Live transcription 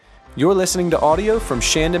You're listening to audio from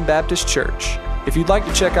Shandon Baptist Church. If you'd like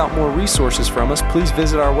to check out more resources from us, please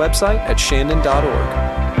visit our website at shandon.org.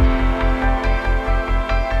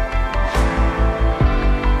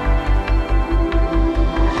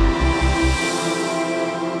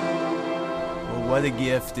 What a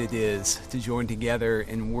gift it is to join together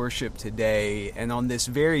in worship today. And on this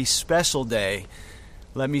very special day,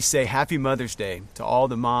 let me say Happy Mother's Day to all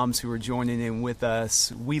the moms who are joining in with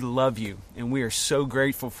us. We love you, and we are so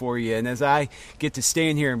grateful for you. And as I get to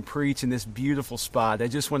stand here and preach in this beautiful spot, I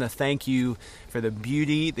just want to thank you for the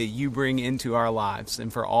beauty that you bring into our lives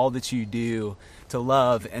and for all that you do to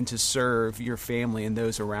love and to serve your family and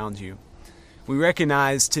those around you. We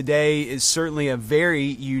recognize today is certainly a very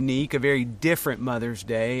unique, a very different Mother's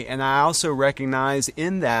Day, and I also recognize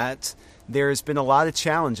in that there has been a lot of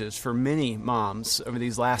challenges for many moms over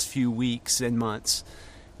these last few weeks and months.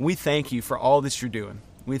 We thank you for all that you're doing.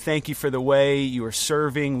 We thank you for the way you are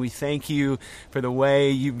serving. We thank you for the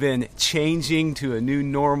way you've been changing to a new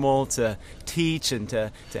normal to teach and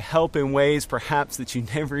to help in ways perhaps that you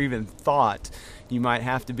never even thought you might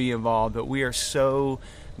have to be involved. But we are so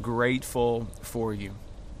grateful for you.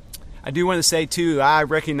 I do want to say too, I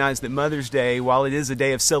recognize that Mother's Day, while it is a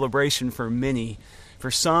day of celebration for many, for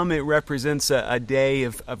some it represents a day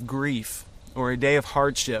of grief or a day of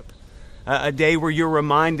hardship, a day where you're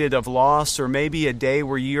reminded of loss, or maybe a day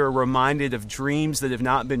where you're reminded of dreams that have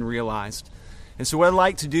not been realized. And so what I'd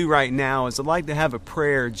like to do right now is I'd like to have a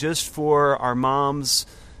prayer just for our moms,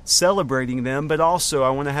 celebrating them, but also I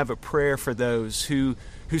want to have a prayer for those who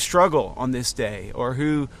struggle on this day or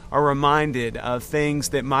who are reminded of things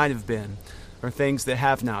that might have been or things that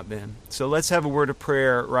have not been. So let's have a word of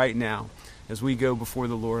prayer right now as we go before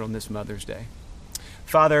the Lord on this Mother's Day.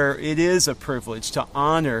 Father, it is a privilege to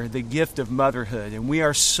honor the gift of motherhood, and we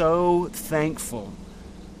are so thankful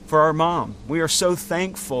for our mom. We are so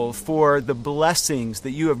thankful for the blessings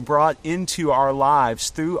that you have brought into our lives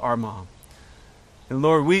through our mom. And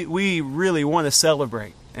Lord, we really want to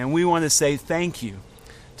celebrate, and we want to say thank you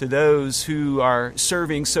to those who are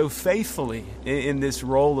serving so faithfully in this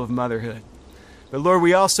role of motherhood. But Lord,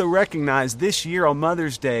 we also recognize this year on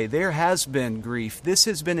Mother's Day, there has been grief. This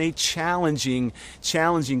has been a challenging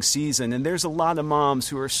season. And there's a lot of moms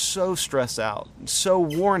who are so stressed out, so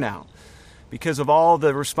worn out because of all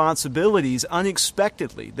the responsibilities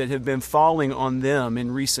unexpectedly that have been falling on them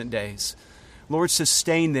in recent days. Lord,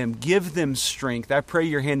 sustain them, give them strength. I pray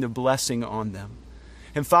your hand of blessing on them.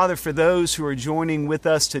 And Father, for those who are joining with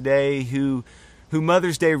us today who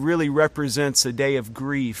Mother's Day really represents a day of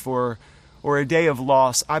grief or a day of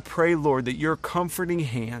loss, I pray, Lord, that your comforting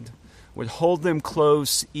hand would hold them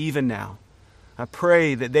close even now. I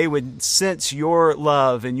pray that they would sense your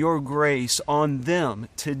love and your grace on them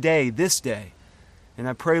today, this day. And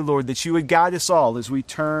I pray, Lord, that you would guide us all as we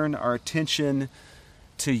turn our attention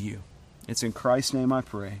to you. It's in Christ's name I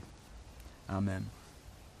pray. Amen.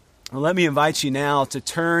 Well, let me invite you now to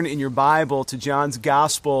turn in your Bible to John's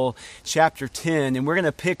Gospel, chapter 10, and we're going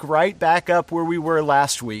to pick right back up where we were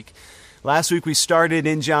last week. Last week we started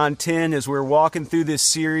in John 10 as we're walking through this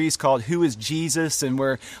series called Who is Jesus? And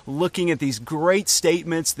we're looking at these great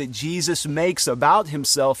statements that Jesus makes about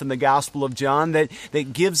himself in the Gospel of John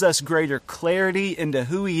that gives us greater clarity into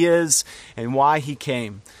who he is and why he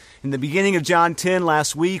came. In the beginning of John 10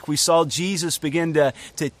 last week, we saw Jesus begin to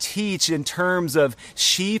teach in terms of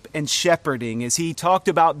sheep and shepherding as he talked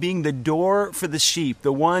about being the door for the sheep,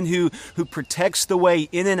 the one who protects the way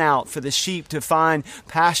in and out for the sheep to find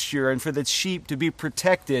pasture and for the sheep to be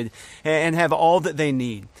protected and have all that they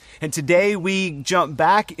need. And today we jump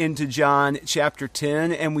back into John chapter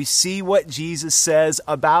 10 and we see what Jesus says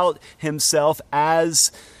about himself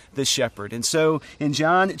as the shepherd. And so in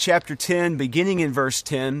John chapter 10, beginning in verse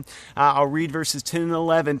 10, I'll read verses 10 and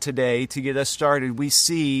 11 today to get us started. We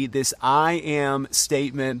see this I am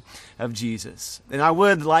statement of Jesus. And I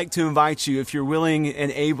would like to invite you, if you're willing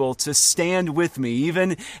and able, to stand with me,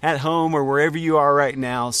 even at home or wherever you are right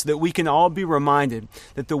now, so that we can all be reminded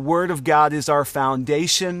that the Word of God is our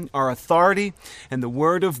foundation, our authority, and the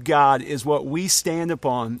Word of God is what we stand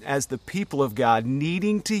upon as the people of God,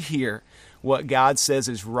 needing to hear what God says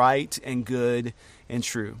is right and good and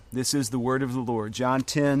true. This is the word of the Lord. John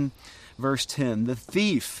 10, verse 10. The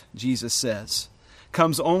thief, Jesus says,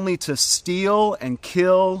 comes only to steal and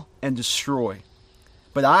kill and destroy.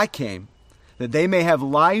 But I came that they may have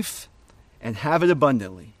life and have it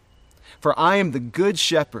abundantly. For I am the good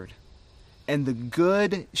shepherd, and the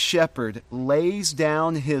good shepherd lays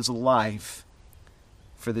down his life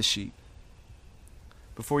for the sheep.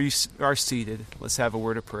 Before you are seated, let's have a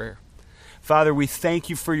word of prayer. Father, we thank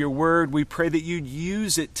you for your word. We pray that you'd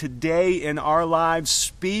use it today in our lives.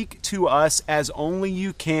 Speak to us as only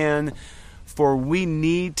you can, for we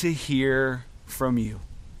need to hear from you.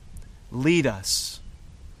 Lead us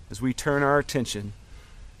as we turn our attention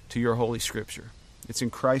to your Holy Scripture. It's in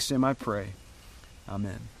Christ's name I pray.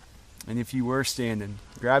 Amen. And if you were standing,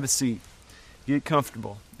 grab a seat, get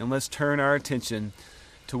comfortable, and let's turn our attention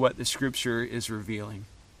to what the Scripture is revealing.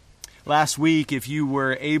 Last week, if you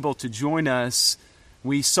were able to join us,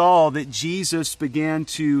 we saw that Jesus began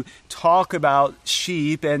to talk about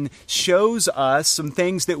sheep and shows us some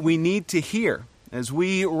things that we need to hear as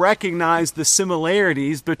we recognize the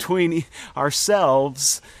similarities between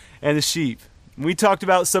ourselves and a sheep. We talked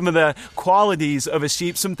about some of the qualities of a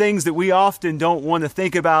sheep, some things that we often don't want to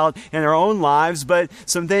think about in our own lives, but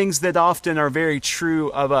some things that often are very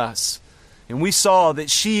true of us. And we saw that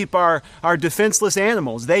sheep are defenseless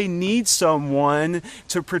animals. They need someone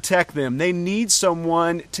to protect them. They need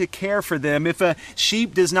someone to care for them. If a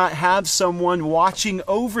sheep does not have someone watching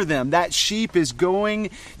over them, that sheep is going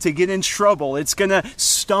to get in trouble. It's going to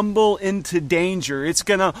stumble into danger. It's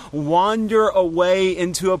going to wander away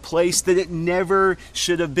into a place that it never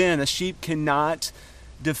should have been. A sheep cannot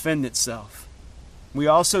defend itself. We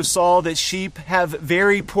also saw that sheep have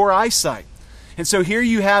very poor eyesight. And so here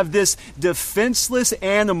you have this defenseless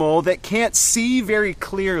animal that can't see very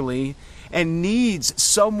clearly and needs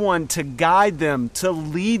someone to guide them, to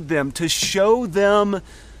lead them, to show them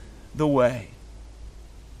the way.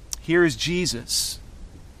 Here is Jesus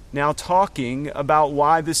now talking about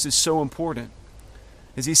why this is so important.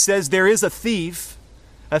 As he says, there is a thief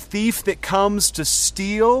that comes to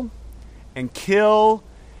steal and kill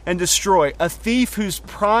and destroy. A thief whose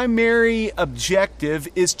primary objective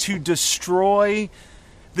is to destroy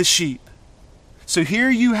the sheep. So here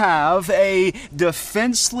you have a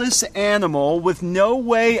defenseless animal with no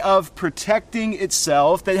way of protecting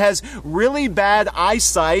itself, that has really bad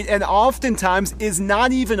eyesight and oftentimes is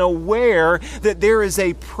not even aware that there is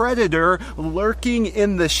a predator lurking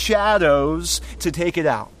in the shadows to take it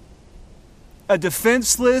out. A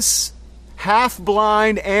defenseless,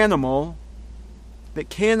 half-blind animal that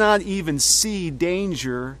cannot even see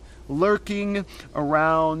danger lurking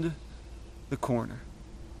around the corner.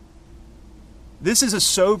 This is a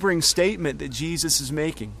sobering statement that Jesus is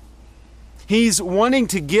making. He's wanting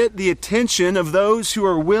to get the attention of those who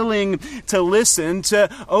are willing to listen, to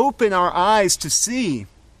open our eyes to see.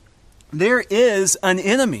 There is an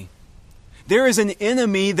enemy. There is an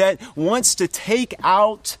enemy that wants to take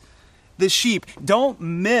out the sheep. Don't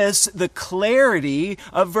miss the clarity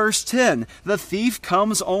of verse 10. The thief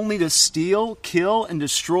comes only to steal, kill, and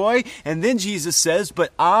destroy. And then Jesus says,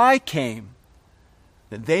 but I came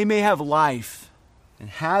that they may have life and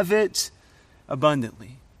have it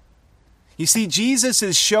abundantly. You see, Jesus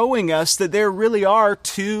is showing us that there really are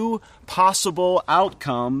two possible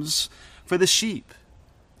outcomes for the sheep.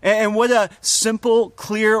 And what a simple,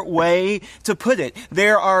 clear way to put it.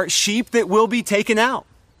 There are sheep that will be taken out.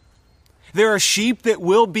 There are sheep that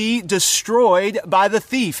will be destroyed by the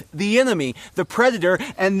thief, the enemy, the predator,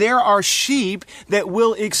 and there are sheep that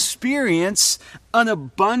will experience an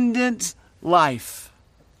abundant life.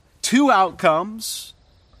 Two outcomes,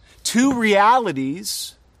 two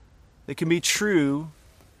realities that can be true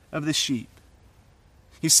of the sheep.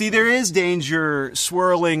 You see, there is danger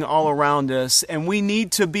swirling all around us, and we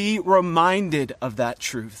need to be reminded of that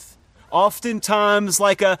truth. Oftentimes,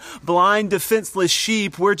 like a blind, defenseless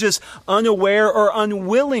sheep, we're just unaware or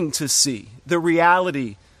unwilling to see the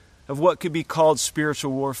reality of what could be called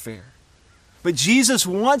spiritual warfare. But Jesus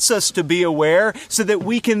wants us to be aware so that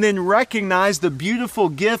we can then recognize the beautiful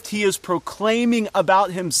gift he is proclaiming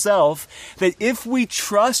about himself, that if we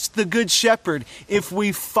trust the Good Shepherd, if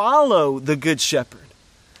we follow the Good Shepherd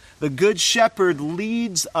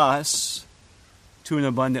leads us to an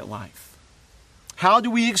abundant life. How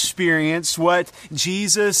do we experience what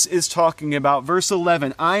Jesus is talking about? Verse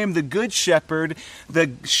 11, I am the good shepherd.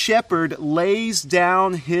 The shepherd lays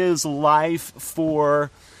down his life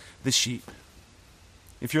for the sheep.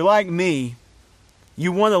 If you're like me,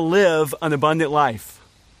 you want to live an abundant life.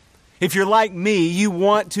 If you're like me, you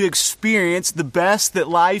want to experience the best that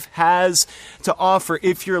life has to offer.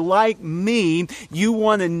 If you're like me, you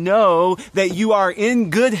want to know that you are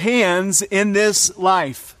in good hands in this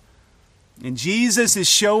life. And Jesus is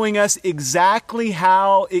showing us exactly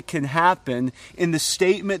how it can happen in the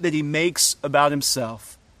statement that he makes about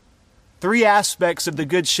himself. Three aspects of the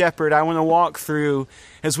Good Shepherd I want to walk through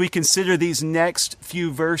as we consider these next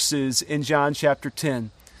few verses in John chapter 10.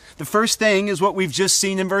 The first thing is what we've just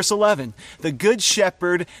seen in verse 11. The good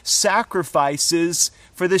shepherd sacrifices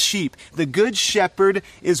for the sheep. The good shepherd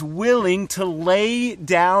is willing to lay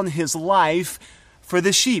down his life for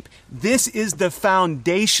the sheep. This is the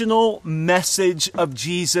foundational message of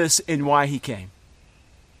Jesus and why he came.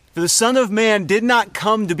 For the Son of Man did not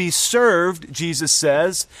come to be served, Jesus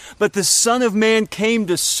says, but the Son of Man came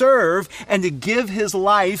to serve and to give his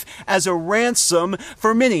life as a ransom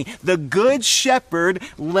for many. The Good Shepherd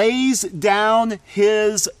lays down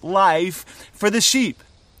his life for the sheep.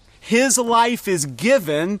 His life is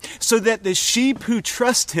given so that the sheep who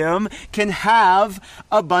trust him can have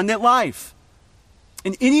abundant life.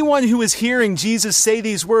 And anyone who is hearing Jesus say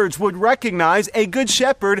these words would recognize a good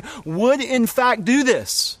shepherd would in fact do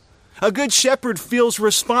this. A good shepherd feels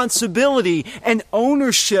responsibility and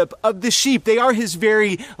ownership of the sheep. They are his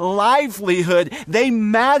very livelihood. They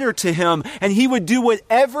matter to him, and he would do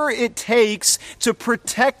whatever it takes to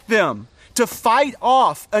protect them, to fight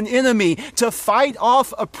off an enemy, to fight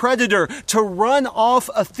off a predator, to run off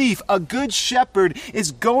a thief. A good shepherd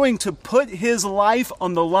is going to put his life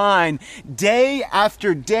on the line day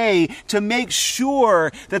after day to make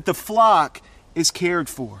sure that the flock is cared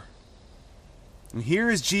for. And here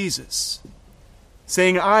is Jesus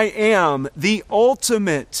saying, I am the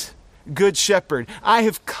ultimate good shepherd. I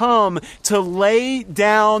have come to lay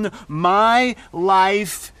down my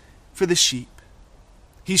life for the sheep.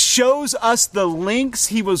 He shows us the lengths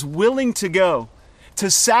he was willing to go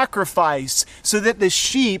to sacrifice so that the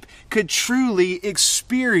sheep could truly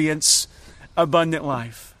experience abundant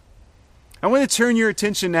life. I want to turn your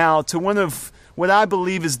attention now to one of what I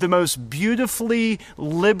believe is the most beautifully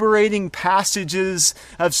liberating passages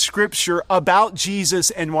of Scripture about Jesus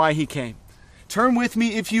and why he came. Turn with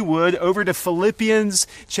me, if you would, over to Philippians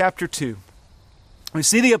chapter 2. We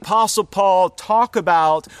see the Apostle Paul talk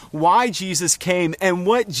about why Jesus came and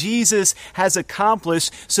what Jesus has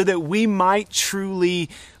accomplished so that we might truly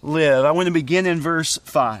live. I want to begin in verse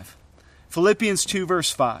 5. Philippians 2,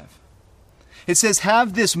 verse 5. It says,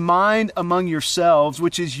 have this mind among yourselves,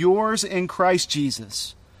 which is yours in Christ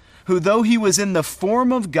Jesus, who though he was in the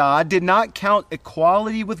form of God, did not count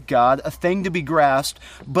equality with God a thing to be grasped,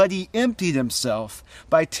 but he emptied himself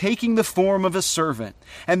by taking the form of a servant,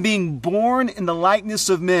 and being born in the likeness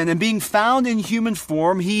of men, and being found in human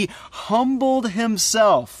form, he humbled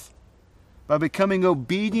himself by becoming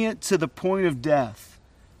obedient to the point of death,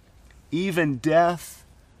 even death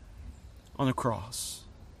on a cross.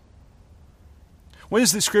 What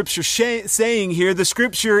is the Scripture saying here? The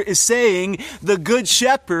Scripture is saying the Good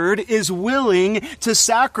Shepherd is willing to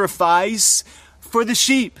sacrifice for the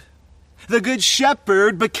sheep. The Good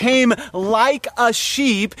Shepherd became like a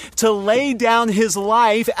sheep to lay down his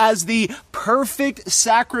life as the perfect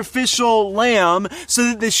sacrificial lamb so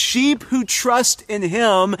that the sheep who trust in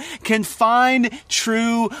him can find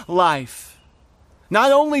true life.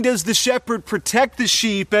 Not only does the shepherd protect the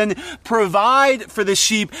sheep and provide for the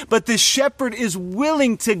sheep, but the shepherd is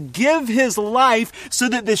willing to give his life so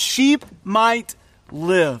that the sheep might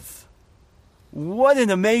live. What an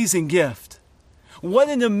amazing gift. What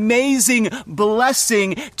an amazing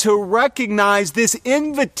blessing to recognize this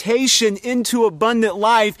invitation into abundant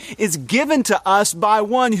life is given to us by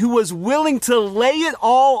one who was willing to lay it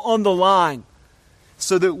all on the line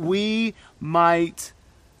so that we might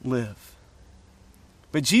live.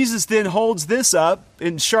 But Jesus then holds this up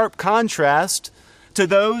in sharp contrast to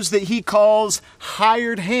those that he calls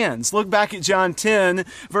hired hands. Look back at John 10,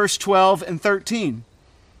 verse 12 and 13.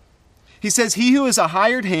 He says, he who is a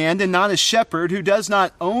hired hand and not a shepherd, who does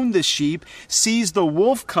not own the sheep, sees the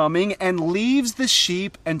wolf coming and leaves the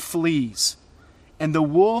sheep and flees. And the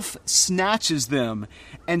wolf snatches them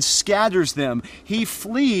and scatters them. He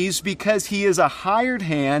flees because he is a hired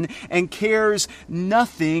hand and cares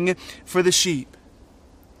nothing for the sheep.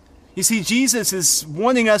 You see, Jesus is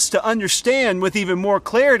wanting us to understand with even more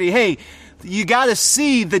clarity, hey, you got to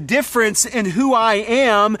see the difference in who I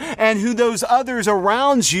am and who those others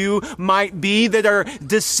around you might be that are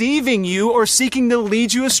deceiving you or seeking to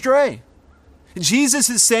lead you astray. Jesus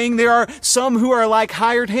is saying there are some who are like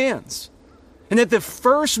hired hands. And at the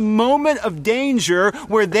first moment of danger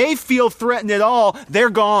where they feel threatened at all, they're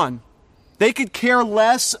gone. They could care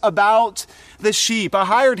less about the sheep. A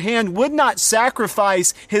hired hand would not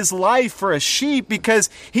sacrifice his life for a sheep because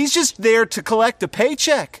he's just there to collect a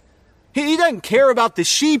paycheck. He doesn't care about the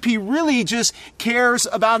sheep. He really just cares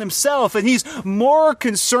about himself. And he's more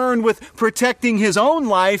concerned with protecting his own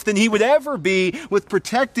life than he would ever be with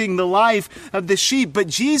protecting the life of the sheep. But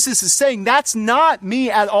Jesus is saying, that's not me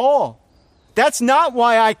at all. That's not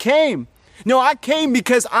why I came. No, I came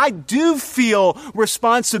because I do feel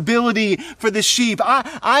responsibility for the sheep.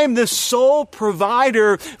 I am the sole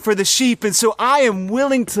provider for the sheep, and so I am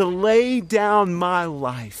willing to lay down my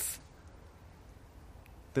life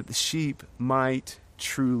that the sheep might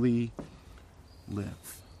truly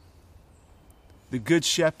live. The Good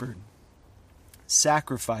Shepherd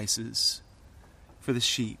sacrifices for the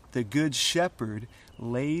sheep. The Good Shepherd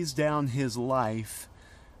lays down his life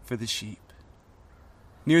for the sheep.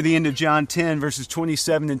 Near the end of John 10, verses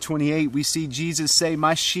 27 and 28, we see Jesus say,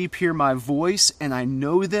 "My sheep hear my voice, and I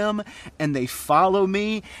know them, and they follow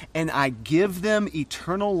me, and I give them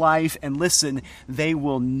eternal life." And listen, they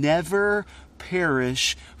will never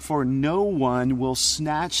perish, for no one will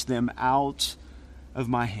snatch them out of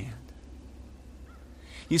my hand.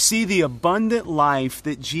 You see, the abundant life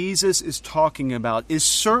that Jesus is talking about is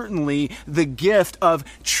certainly the gift of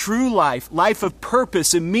true life, life of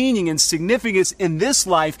purpose and meaning and significance in this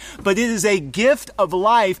life, but it is a gift of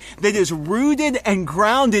life that is rooted and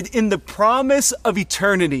grounded in the promise of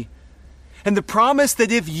eternity. And the promise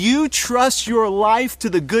that if you trust your life to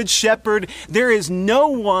the Good Shepherd, there is no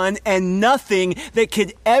one and nothing that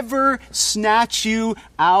could ever snatch you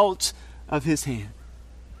out of his hand.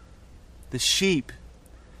 The sheep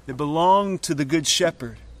that belong to the Good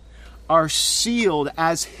Shepherd are sealed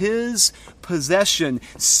as his possession,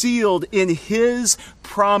 sealed in his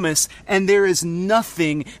promise, and there is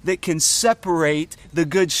nothing that can separate the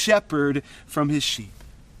Good Shepherd from his sheep.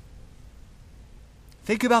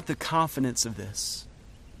 Think about the confidence of this.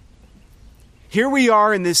 Here we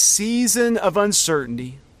are in this season of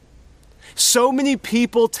uncertainty. So many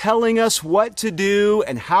people telling us what to do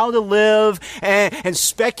and how to live and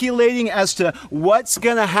speculating as to what's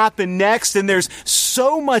going to happen next. And there's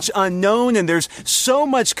so much unknown and there's so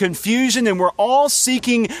much confusion, and we're all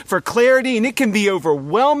seeking for clarity, and it can be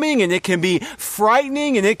overwhelming and it can be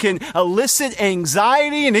frightening and it can elicit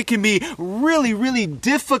anxiety and it can be really, really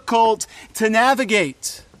difficult to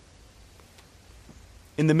navigate.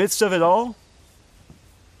 In the midst of it all,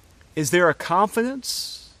 is there a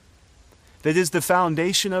confidence that is the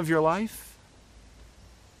foundation of your life?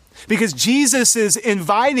 Because Jesus is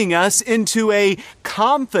inviting us into a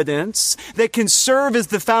confidence that can serve as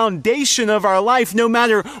the foundation of our life no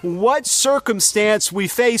matter what circumstance we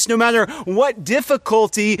face, no matter what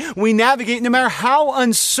difficulty we navigate, no matter how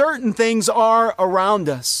uncertain things are around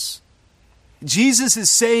us. Jesus is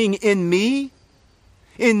saying, in me,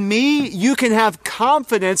 you can have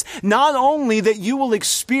confidence not only that you will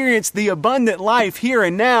experience the abundant life here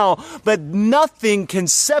and now, but nothing can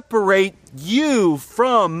separate you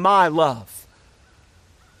from my love.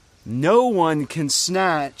 No one can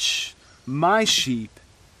snatch my sheep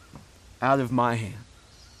out of my hand.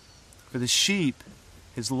 For the sheep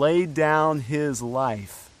has laid down his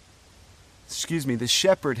life. The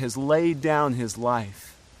shepherd has laid down his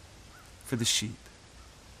life for the sheep.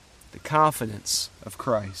 The confidence of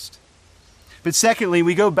Christ. But secondly,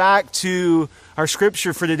 we go back to our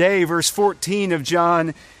scripture for today, verse 14 of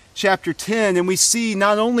John chapter 10, and we see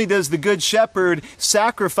not only does the Good Shepherd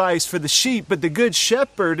sacrifice for the sheep, but the Good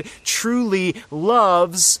Shepherd truly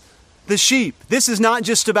loves the sheep. This is not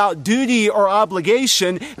just about duty or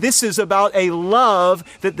obligation. This is about a love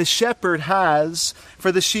that the shepherd has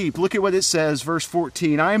for the sheep. Look at what it says, verse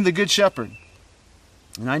 14. "I am the Good Shepherd,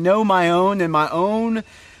 and I know my own, and my own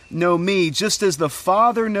know me, just as the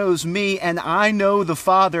Father knows me, and I know the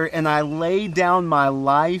Father, and I lay down my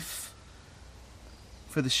life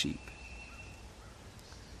for the sheep."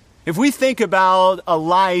 If we think about a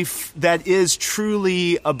life that is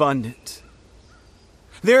truly abundant,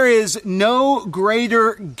 there is no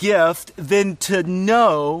greater gift than to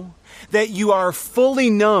know that you are fully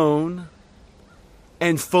known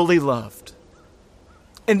and fully loved.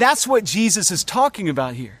 And that's what Jesus is talking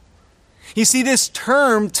about here. You see, this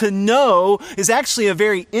term, to know, is actually a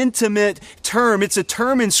very intimate term. It's a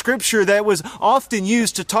term in Scripture that was often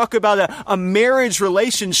used to talk about a marriage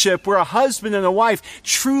relationship where a husband and a wife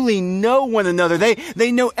truly know one another.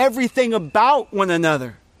 They know everything about one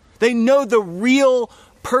another. They know the real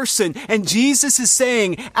person. And Jesus is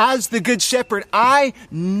saying, as the Good Shepherd, I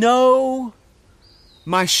know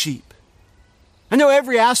my sheep. I know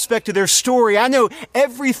every aspect of their story. I know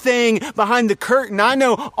everything behind the curtain. I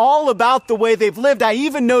know all about the way they've lived. I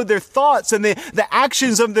even know their thoughts and the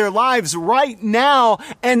actions of their lives right now.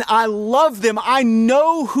 And I love them. I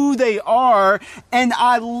know who they are, and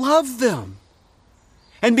I love them.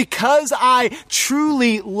 And because I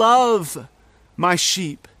truly love my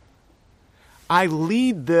sheep, I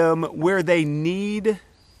lead them where they need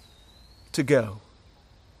to go.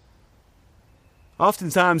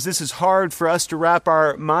 Oftentimes, this is hard for us to wrap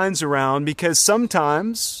our minds around because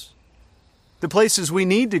sometimes the places we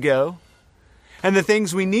need to go, and the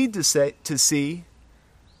things we need to see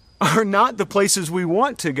are not the places we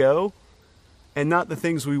want to go and not the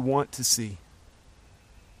things we want to see.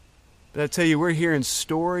 But I tell you, we're hearing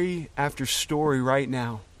story after story right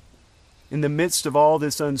now in the midst of all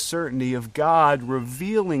this uncertainty of God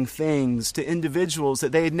revealing things to individuals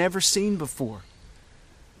that they had never seen before.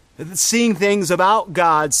 Seeing things about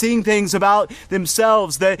God, seeing things about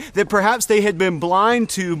themselves that perhaps they had been blind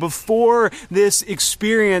to before this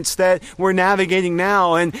experience that we're navigating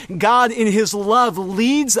now. And God, in His love,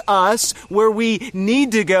 leads us where we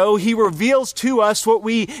need to go. He reveals to us what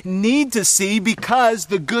we need to see because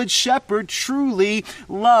the Good Shepherd truly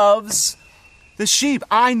loves the sheep.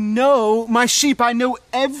 I know my sheep. I know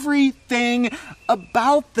everything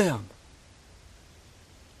about them.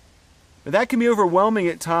 But that can be overwhelming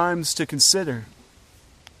at times to consider.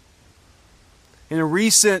 In a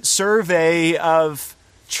recent survey of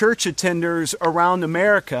church attenders around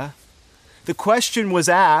America, the question was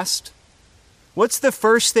asked, what's the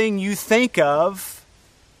first thing you think of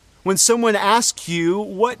when someone asks you,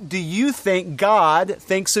 what do you think God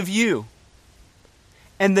thinks of you?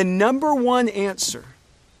 And the number one answer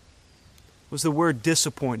was the word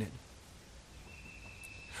disappointed.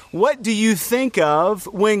 What do you think of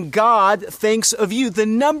when God thinks of you? The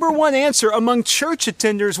number one answer among church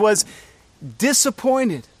attenders was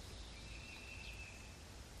disappointed.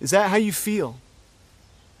 Is that how you feel?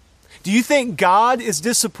 Do you think God is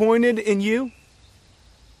disappointed in you?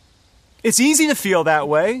 It's easy to feel that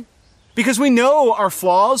way because we know our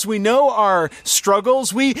flaws, we know our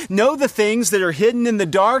struggles, we know the things that are hidden in the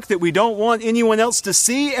dark that we don't want anyone else to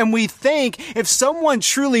see, and we think if someone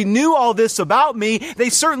truly knew all this about me, they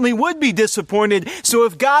certainly would be disappointed. So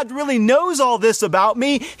if God really knows all this about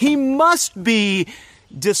me, He must be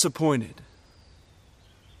disappointed.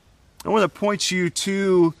 I want to point you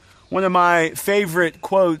to one of my favorite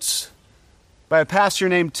quotes by a pastor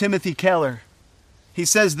named Timothy Keller. He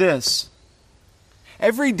says this: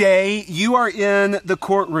 every day you are in the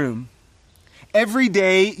courtroom. Every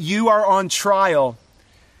day you are on trial.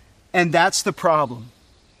 And that's the problem.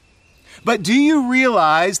 But do you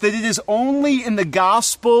realize that it is only in the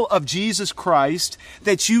gospel of Jesus Christ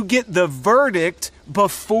that you get the verdict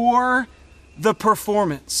before the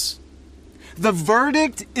performance? The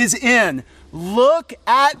verdict is in. Look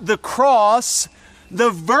at the cross. The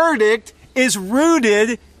verdict is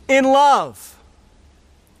rooted in love.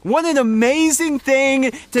 What an amazing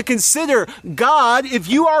thing to consider. God, if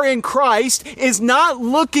you are in Christ, is not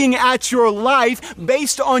looking at your life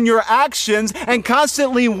based on your actions and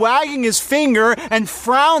constantly wagging His finger and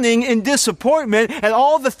frowning in disappointment at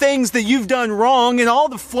all the things that you've done wrong and all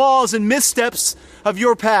the flaws and missteps of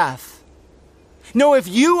your path. No, if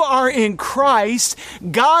you are in Christ,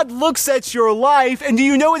 God looks at your life, and do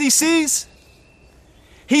you know what He sees?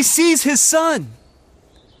 He sees His Son.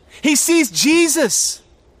 He sees Jesus.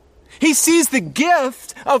 He sees the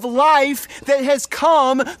gift of life that has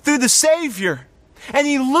come through the Savior. And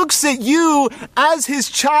He looks at you as His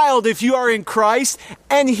child if you are in Christ,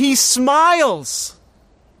 and He smiles.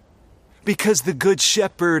 Because the Good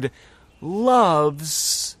Shepherd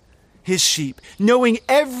loves His sheep, knowing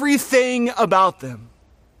everything about them.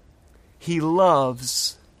 He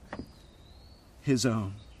loves His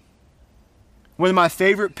own. One of my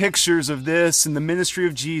favorite pictures of this in the ministry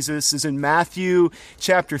of Jesus is in Matthew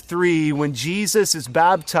chapter 3 when Jesus is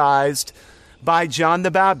baptized by John the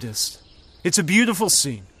Baptist. It's a beautiful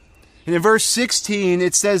scene. And in verse 16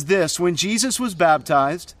 it says this: when Jesus was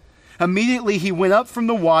baptized, immediately He went up from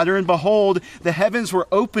the water, and behold, the heavens were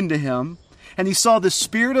opened to Him, and He saw the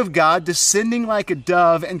Spirit of God descending like a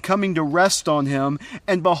dove and coming to rest on Him.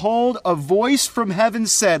 And behold, a voice from heaven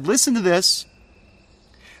said, listen to this,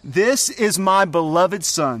 "This is my beloved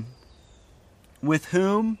Son, with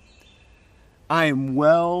whom I am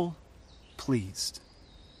well pleased."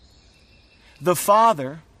 The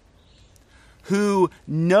Father, who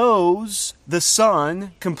knows the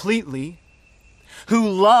Son completely, who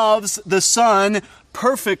loves the Son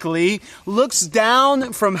perfectly, looks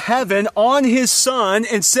down from heaven on His Son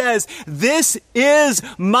and says, "This is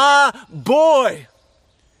my boy,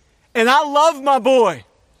 and I love my boy.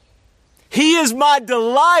 He is my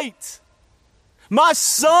delight, my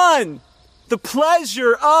son, the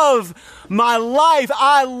pleasure of my life.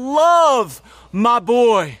 I love my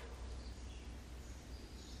boy."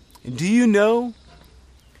 And do you know,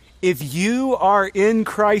 if you are in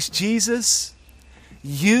Christ Jesus,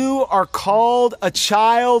 You are called a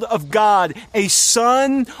child of God, a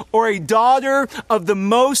son or a daughter of the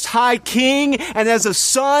Most High King. And as a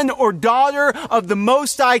son or daughter of the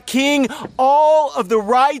Most High King, all of the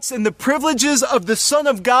rights and the privileges of the Son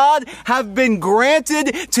of God have been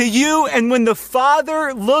granted to you. And when the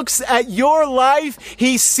Father looks at your life,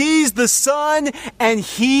 He sees the Son and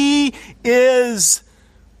He is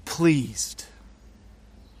pleased.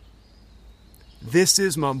 This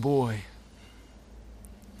is my boy.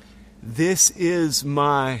 This is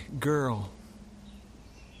my girl.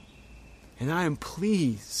 And I am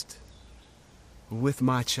pleased with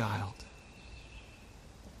my child.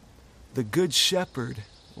 The Good Shepherd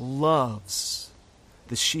loves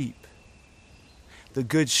the sheep. The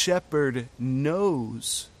Good Shepherd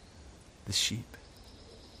knows the sheep.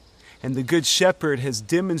 And the Good Shepherd has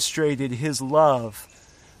demonstrated His love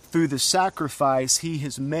through the sacrifice He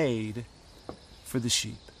has made for the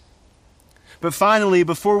sheep. But finally,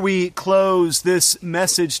 before we close this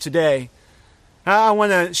message today, I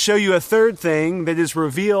want to show you a third thing that is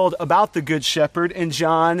revealed about the Good Shepherd in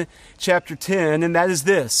John chapter 10, and that is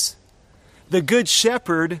this. The Good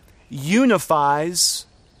Shepherd unifies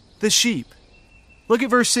the sheep. Look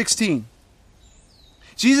at verse 16.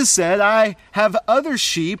 Jesus said, I have other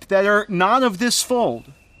sheep that are not of this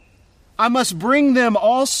fold. I must bring them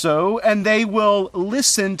also, and they will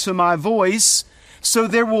listen to my voice, so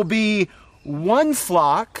there will be one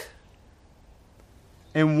flock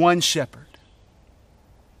and one shepherd.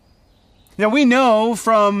 Now we know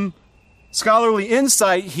from scholarly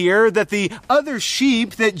insight here that the other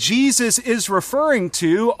sheep that Jesus is referring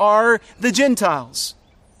to are the Gentiles.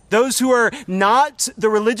 Those who are not the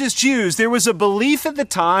religious Jews. There was a belief at the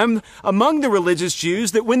time among the religious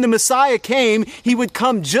Jews that when the Messiah came, He would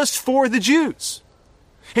come just for the Jews.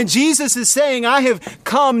 And Jesus is saying, I have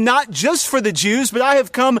come not just for the Jews, but I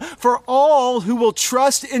have come for all who will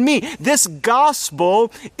trust in me. This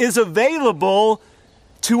gospel is available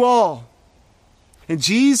to all. And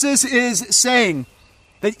Jesus is saying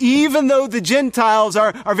that even though the Gentiles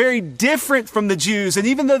are very different from the Jews, and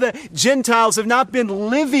even though the Gentiles have not been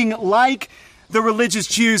living like the religious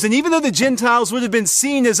Jews, and even though the Gentiles would have been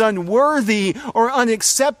seen as unworthy or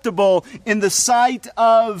unacceptable in the sight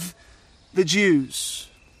of the Jews,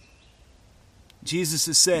 Jesus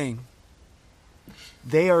is saying,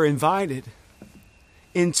 they are invited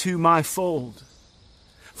into my fold.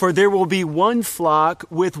 For there will be one flock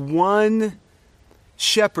with one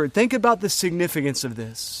shepherd. Think about the significance of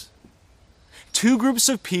this. Two groups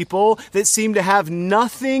of people that seem to have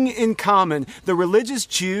nothing in common. The religious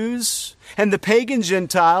Jews and the pagan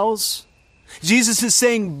Gentiles. Jesus is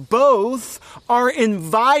saying both are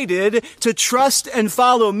invited to trust and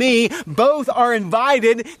follow me. Both are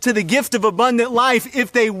invited to the gift of abundant life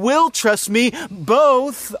if they will trust me.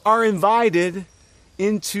 Both are invited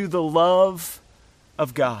into the love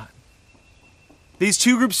of God. These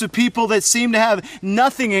two groups of people that seem to have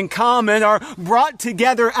nothing in common are brought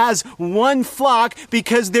together as one flock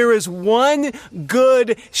because there is one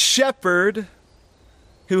good shepherd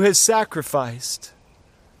who has sacrificed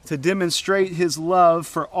to demonstrate His love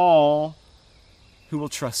for all who will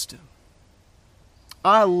trust Him.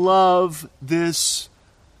 I love this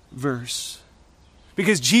verse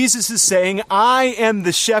because Jesus is saying, I am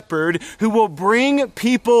the shepherd who will bring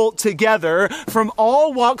people together from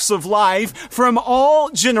all walks of life, from all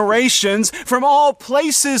generations, from all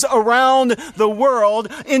places around the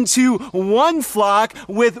world into one flock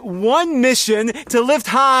with one mission to lift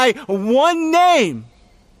high one name.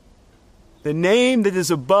 The name that is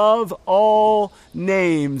above all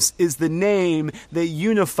names is the name that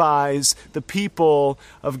unifies the people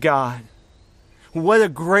of God. What a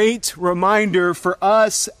great reminder for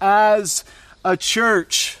us as a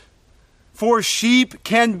church. For sheep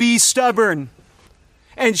can be stubborn,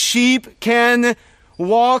 and sheep can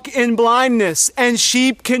walk in blindness, and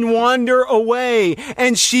sheep can wander away,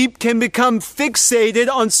 and sheep can become fixated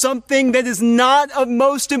on something that is not of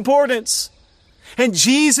most importance. And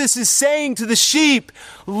Jesus is saying to the sheep,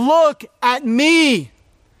 look at me.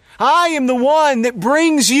 I am the one that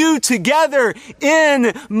brings you together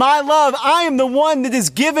in my love. I am the one that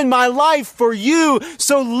has given my life for you.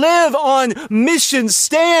 So live on mission,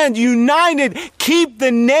 stand united, keep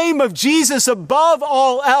the name of Jesus above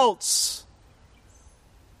all else.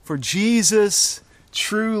 For Jesus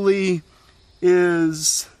truly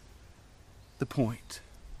is the point.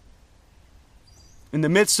 In the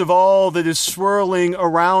midst of all that is swirling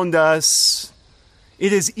around us,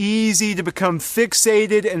 it is easy to become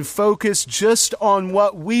fixated and focused just on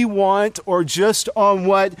what we want or just on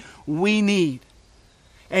what we need.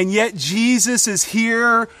 And yet Jesus is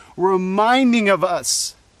here reminding of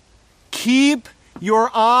us, keep your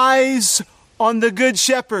eyes on the Good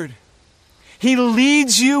Shepherd. He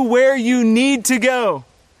leads you where you need to go.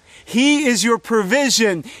 He is your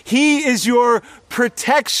provision. He is your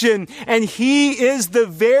protection. And He is the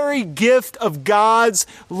very gift of God's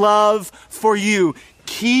love for you.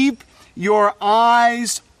 Keep your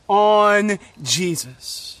eyes on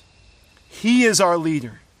Jesus. He is our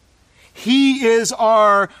leader. He is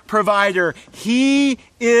our provider. He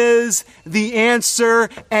is the answer,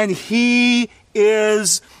 and He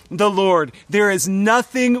is the Lord. There is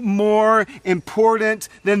nothing more important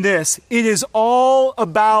than this. It is all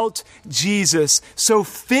about Jesus. So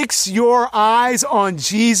fix your eyes on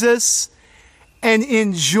Jesus and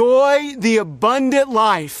enjoy the abundant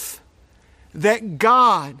life that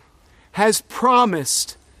God has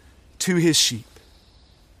promised to His sheep.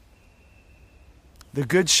 The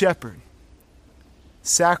Good Shepherd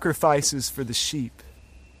sacrifices for the sheep.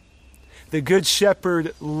 The Good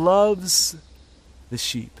Shepherd loves the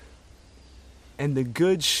sheep. And the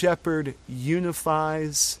Good Shepherd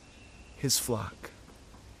unifies His flock.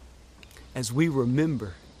 As we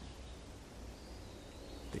remember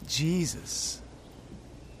that Jesus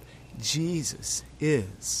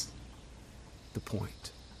is the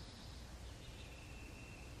point.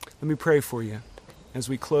 Let me pray for you as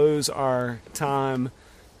we close our time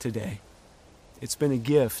today. It's been a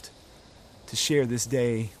gift to share this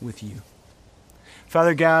day with you.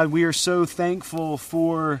 Father God, we are so thankful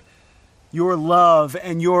for your love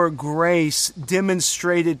and your grace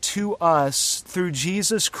demonstrated to us through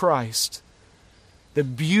Jesus Christ. The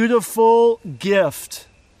beautiful gift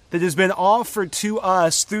that has been offered to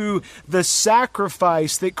us through the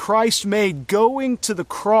sacrifice that Christ made going to the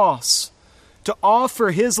cross to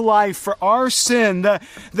offer His life for our sin.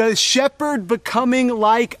 The shepherd becoming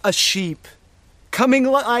like a sheep, coming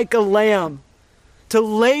like a lamb, to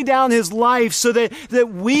lay down His life so that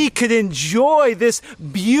we could enjoy this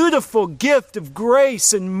beautiful gift of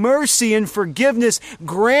grace and mercy and forgiveness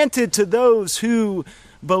granted to those who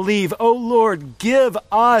believe. Oh Lord, give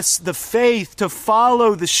us the faith to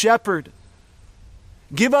follow the shepherd.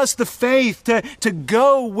 Give us the faith to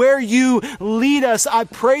go where you lead us. I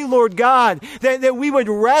pray, Lord God, that we would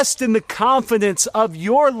rest in the confidence of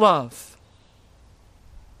your love,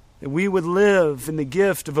 that we would live in the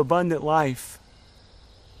gift of abundant life,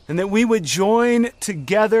 and that we would join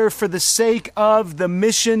together for the sake of the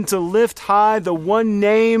mission to lift high the one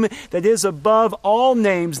name that is above all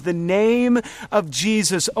names, the name of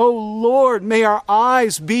Jesus. Oh Lord, may our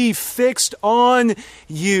eyes be fixed on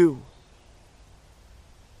you.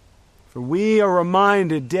 For we are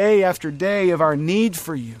reminded day after day of our need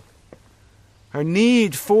for you, our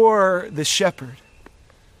need for the shepherd.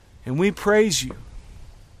 And we praise you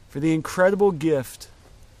for the incredible gift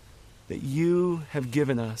that you have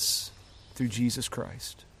given us through Jesus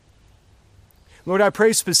Christ. Lord, I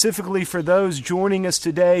pray specifically for those joining us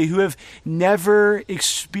today who have never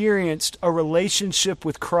experienced a relationship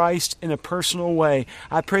with Christ in a personal way.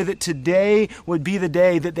 I pray that today would be the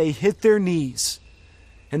day that they hit their knees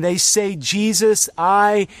and they say, Jesus,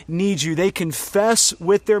 I need you. They confess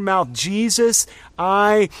with their mouth, Jesus,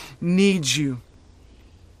 I need you.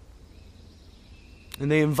 And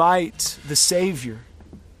they invite the Savior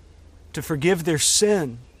to forgive their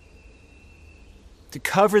sin, to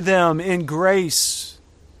cover them in grace,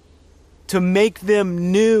 to make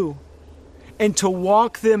them new, and to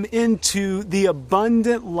walk them into the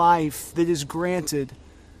abundant life that is granted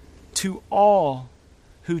to all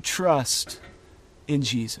who trust in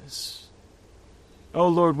Jesus. Oh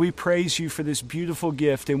Lord, we praise you for this beautiful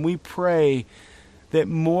gift, and we pray that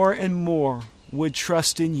more and more would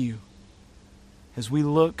trust in you as we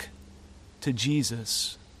look to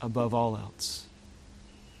Jesus above all else.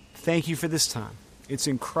 Thank you for this time. It's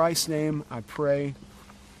in Christ's name I pray.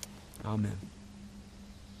 Amen.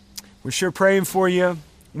 We're sure praying for you.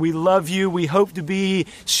 We love you. We hope to be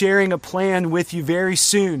sharing a plan with you very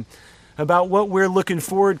soon about what we're looking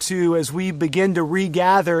forward to as we begin to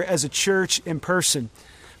regather as a church in person.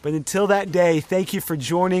 But until that day, thank you for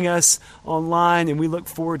joining us online, and we look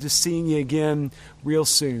forward to seeing you again real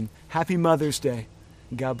soon. Happy Mother's Day.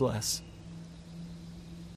 God bless.